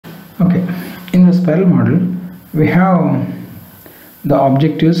Okay, in the spiral model we have the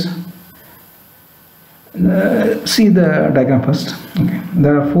objectives. See the diagram first. Okay,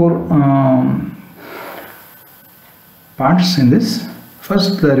 there are four parts in this.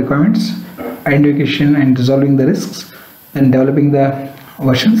 First, the requirements, identification and resolving the risks, then developing the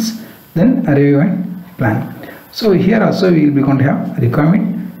versions, then a review and plan. So here also we will be going to have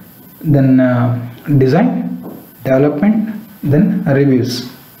requirement, then design, development, then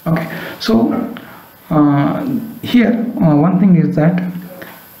reviews. Okay, so here one thing is that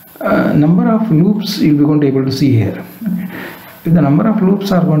number of loops you will be going to be able to see here. Okay. If the number of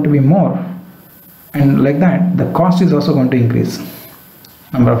loops are going to be more, and like that, the cost is also going to increase.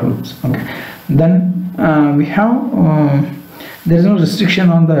 Number of loops. Okay. Then we have there is no restriction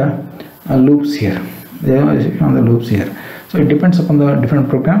on the loops here. There is no restriction on the loops here. So it depends upon the different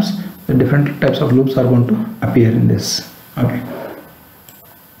programs. The different types of loops are going to appear in this. Okay.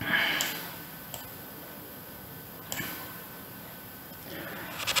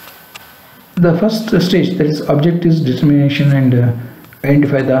 The first stage, that is objectives determination and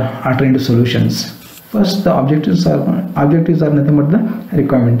identify the alternative solutions. First, the objectives are nothing but the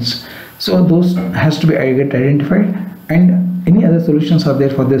requirements. So those has to be get identified, and any other solutions are there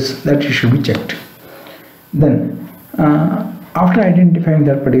for this, that should be checked. Then after identifying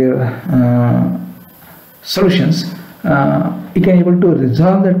that particular solutions, you can able to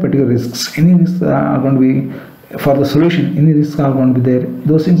resolve that particular risks. Any risks are going to be for the solution, any risks are going to be there.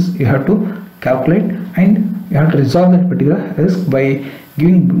 Those things you have to calculate, and you have to resolve that particular risk by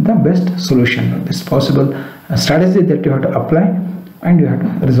giving the best solution, best possible strategy that you have to apply, and you have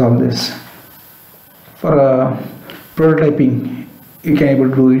to resolve this. For prototyping, you can able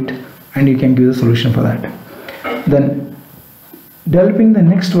to do it, and you can give the solution for that. Then developing the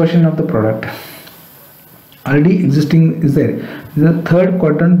next version of the product. Already existing is there. The third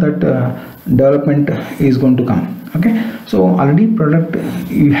quadrant that development is going to come. Okay, so already product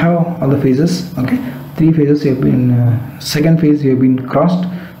you have all the phases. Okay, 3 phases you have been second phase you have been crossed,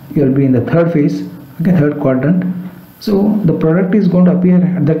 you will be in the third phase. Okay, third quadrant. So the product is going to appear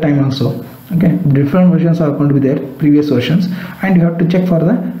at that time also. Okay, different versions are going to be there, previous versions, and you have to check for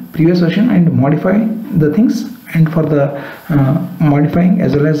the previous version and modify the things, and for the modifying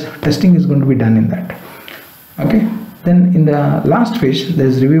as well as testing is going to be done in that. Okay, then in the last phase there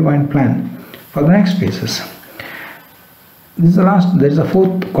is review and plan for the next phases. This is the last, there is a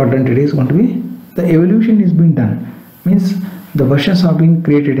fourth quadrant. It is going to be the evolution is being done, means the versions are being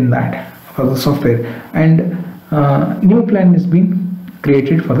created in that for the software, and new plan is being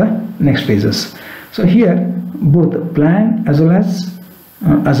created for the next phases. So here both plan as well as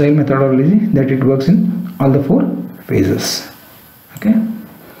agile methodology, that it works in all the 4 phases. Okay,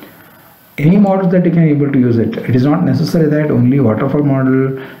 any models that you can able to use it. It is not necessary that only waterfall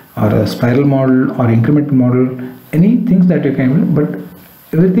model or a spiral model or incremental model, any things that you can, but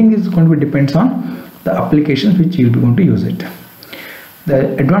everything is going to be depends on the applications which you will be going to use it.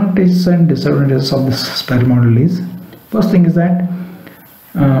 The advantages and disadvantages of this spiral model is, first thing is that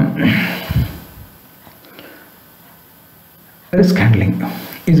risk handling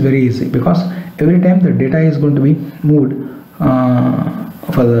is very easy, because every time the data is going to be moved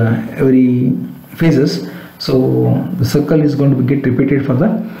for the every phases, so the circle is going to be get repeated for the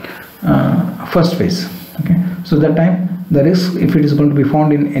first phase. Okay, so that time the risk, if it is going to be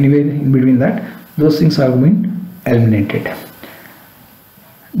found in anywhere in between that, those things are being eliminated.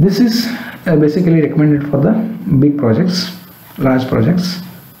 This is basically recommended for the big projects, large projects.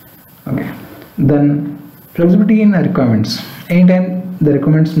 Okay, then flexibility in the requirements. Anytime the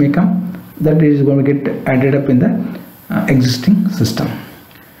requirements may come, that is going to get added up in the existing system.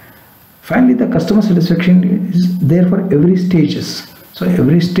 Finally, the customer satisfaction is there for every stages. So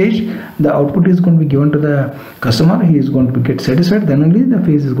every stage the output is going to be given to the customer, he is going to get satisfied, then only the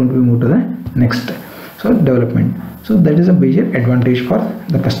phase is going to be moved to the next, so development. So that is a major advantage for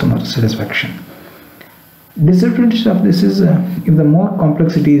the customer satisfaction. Disadvantage of this is if the more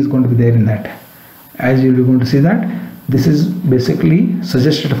complexity is going to be there in that, as you are going to see that this is basically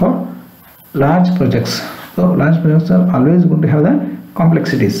suggested for large projects. So large projects are always going to have the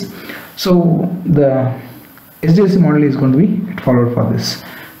complexities. So the SDLC model is going to be followed for this.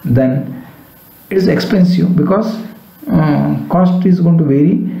 Then it is expensive because cost is going to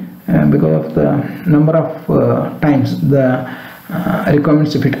vary because of the number of times the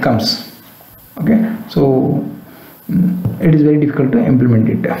requirements if it comes. Okay, so it is very difficult to implement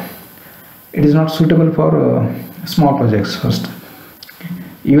it. It is not suitable for small projects first. Okay.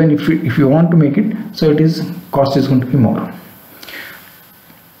 Even if you want to make it, so it is cost is going to be more.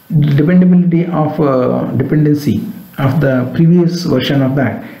 Dependability of dependency of the previous version of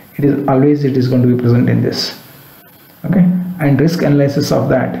that it is going to be present in this. Okay, and risk analysis of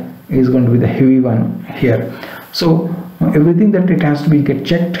that is going to be the heavy one here. So everything that it has to be get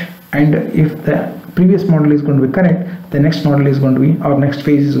checked, and if the previous model is going to be correct, the next model is going to be, or next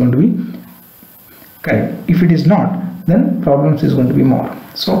phase is going to be correct. If it is not, then problems is going to be more.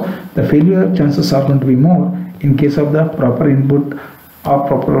 So the failure chances are going to be more in case of the proper input or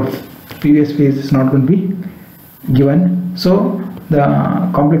proper previous phase is not going to be given. So the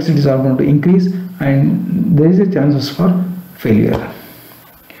complexities are going to increase and there is a chances for failure.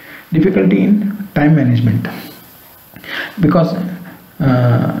 Difficulty in time management, because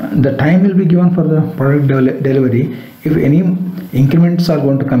the time will be given for the product delivery. If any increments are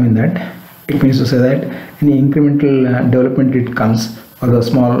going to come in that, it means to say that any incremental development it comes for the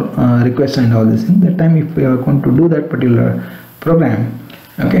small requests and all this thing, that time if we are going to do that particular program,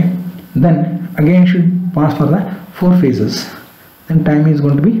 okay, then again should pass for the 4 phases, then time is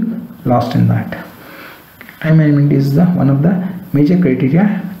going to be lost in that. Time management is the one of the major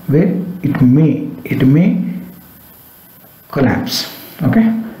criteria where it may collapse.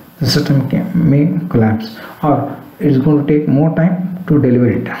 Okay, the system may collapse, or it is going to take more time to deliver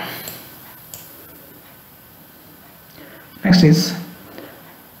it. Next is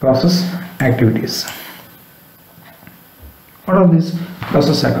process activities. What are these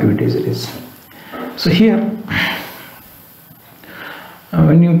process activities it is? So here,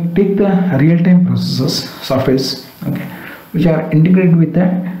 when you take the real-time processes, softwares, okay, which are integrated with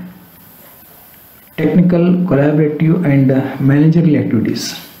the technical, collaborative and managerial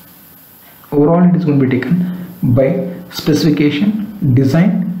activities, overall it is going to be taken by specification,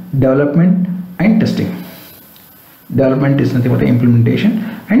 design, development and testing. Development is nothing but implementation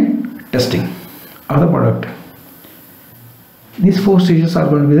and testing of the product. These 4 stages are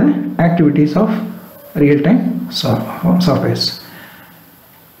going to be the activities of real-time softwares.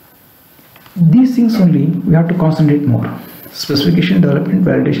 These things only we have to concentrate more: specification, development,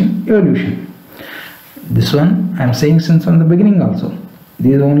 validation, evaluation. This one I am saying since from the beginning also.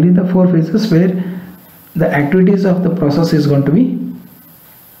 These are only the 4 phases where the activities of the process is going to be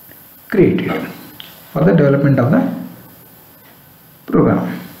created for the development of the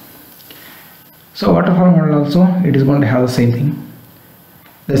program. So waterfall model also, it is going to have the same thing.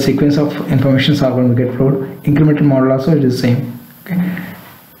 The sequence of informations are going to get flowed. Incremental model also it is the same. Okay.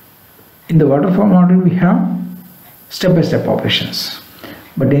 In the waterfall model we have step-by-step operations,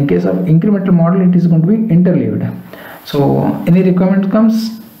 but in case of incremental model it is going to be interleaved. So any requirement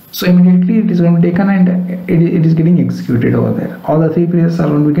comes, so immediately it is going to be taken and it is getting executed over there. All the 3 phases are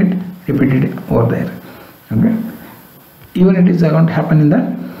going to get repeated over there. Okay. Even it is going to happen in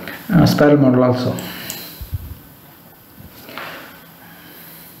the spiral model also.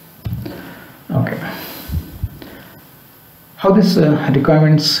 Okay. How this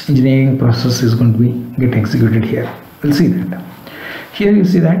requirements engineering process is going to be get executed here? We'll see that. Here you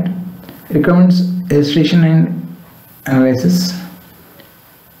see that requirements illustration and analysis,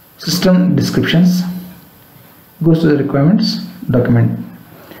 system descriptions, goes to the requirements document.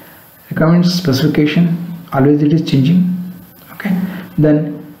 Requirements specification, always it is changing. Okay,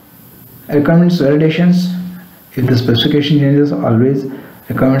 then requirements validations, if the specification changes, always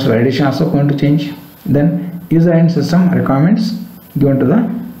requirements validation also going to change. Then user and system requirements given to the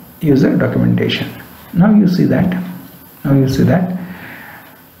user documentation. Now you see that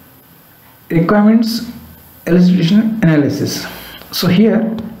requirements illustration analysis. So here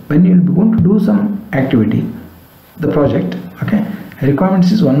when you will be going to do some activity, the project, okay,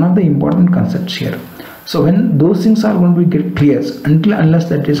 requirements is one of the important concepts here. So when those things are going to be get clear, unless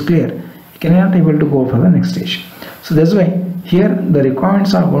that is clear, you cannot able to go for the next stage. So that's why here the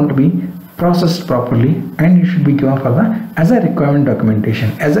requirements are going to be processed properly and it should be given for the as a requirement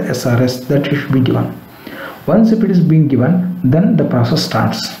documentation, as a SRS, that it should be given. Once if it is being given, then the process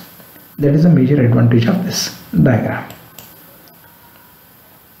starts. That is a major advantage of this diagram.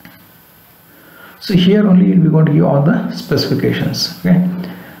 So here only you will be going to give all the specifications. Okay.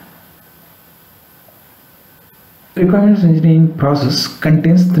 Requirements engineering process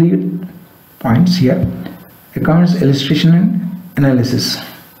contains 3 points here: requirements illustration and analysis.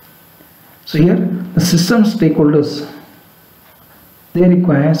 So here the system stakeholders, they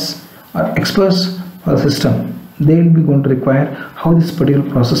requires or experts for the system, they will be going to require how this particular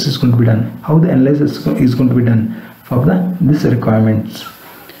process is going to be done, how the analysis is going to be done for this requirements.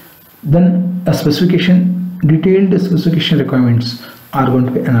 Then a specification, detailed specification requirements are going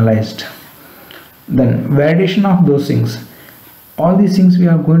to be analyzed. Then validation of those things, all these things we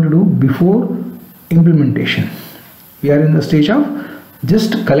are going to do before implementation. We are in the stage of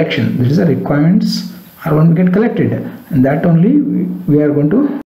just collection, that is the requirements are going to get collected, and that only we are going to